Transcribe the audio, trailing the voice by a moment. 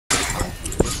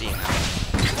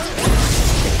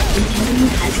Good.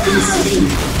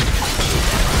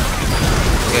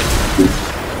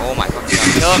 Oh my fucking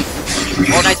god. Kill him.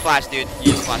 Oh, nice flash, dude.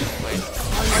 You just flashed in place.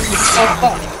 Oh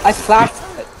fuck! I flashed.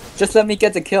 Just let me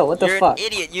get the kill. What the fuck? You're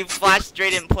an idiot. You flashed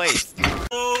straight in place.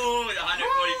 Oh,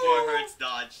 144 hertz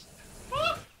dodge.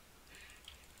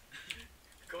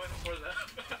 Go in for the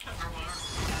armor.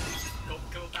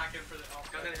 Go back in for the armor.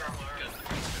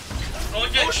 Oh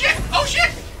shit! Oh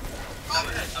shit! I'm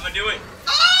gonna do it.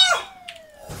 Oh!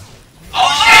 Oh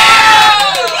shit!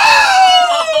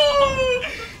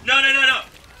 No!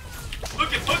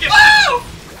 Hook it! Oh!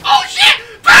 Oh shit!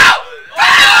 Bow!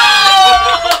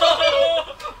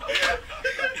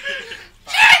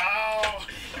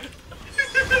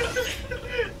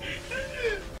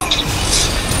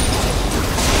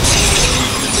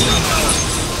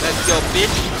 Let's go,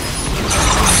 bitch.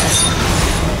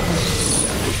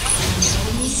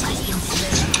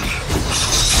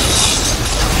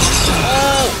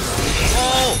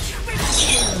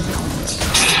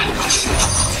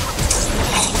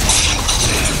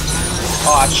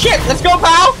 Oh shit! Let's go,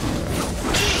 pal!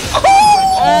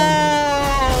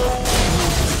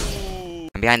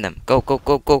 I'm behind them. Go.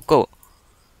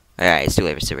 Alright, it's too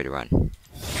late for Sivir to run.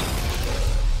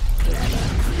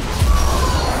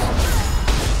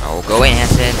 Oh, go in,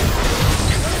 Hanson.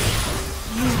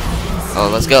 Oh,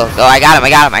 let's go. Go, I got him.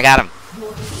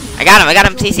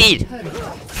 TC'd.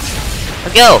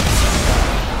 Let's go.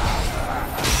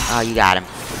 Oh, you got him.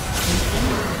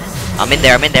 I'm in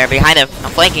there, behind him.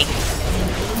 I'm flanking.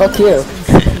 Fuck you.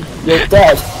 You're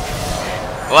dead.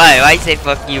 Why? Why'd you say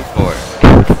fuck you for?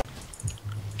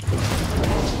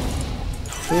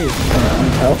 Please,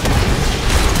 help.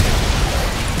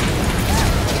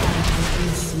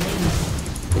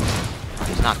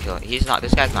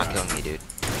 This guy's not killing me, dude.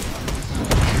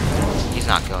 He's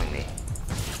not killing me.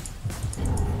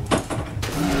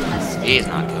 He's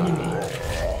not killing me.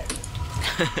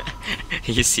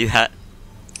 You see that?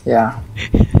 Yeah.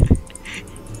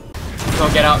 Go,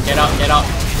 get out.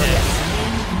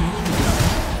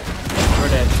 We're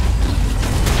dead.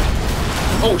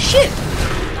 Oh shit!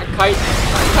 I kite.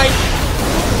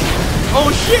 Oh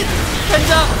shit!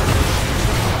 Heads up!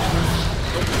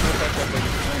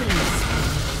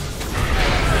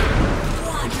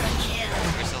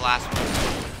 Here's the last one.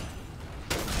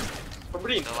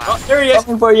 Oh, there he is!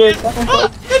 Coming for you. Oh,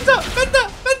 Penta!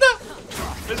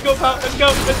 Let's go, pal. Let's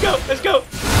go.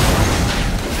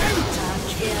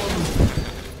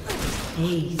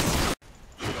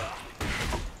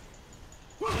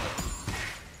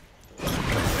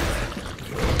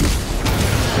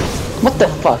 What the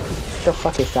fuck? What the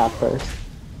fuck is that first? I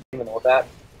don't even know what that.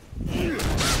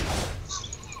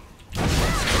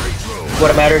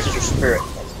 What matters is your spirit.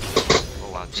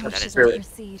 Oh wow, dude,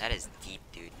 that is deep,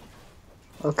 dude.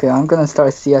 Okay, I'm gonna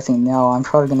start CSing now. I'm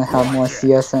probably gonna have more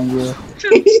CS than you.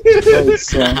 Very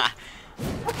soon.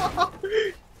 Don't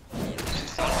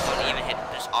even hit,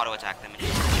 just auto attack them.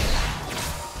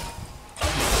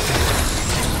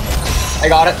 I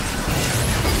got it.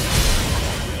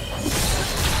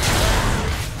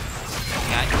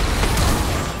 Okay.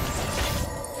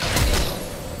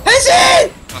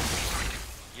 Henson!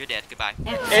 You're dead, goodbye.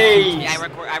 Hey! Yeah, I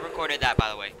recorded that, by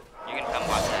the way. You can come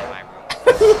watch that in my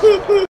room.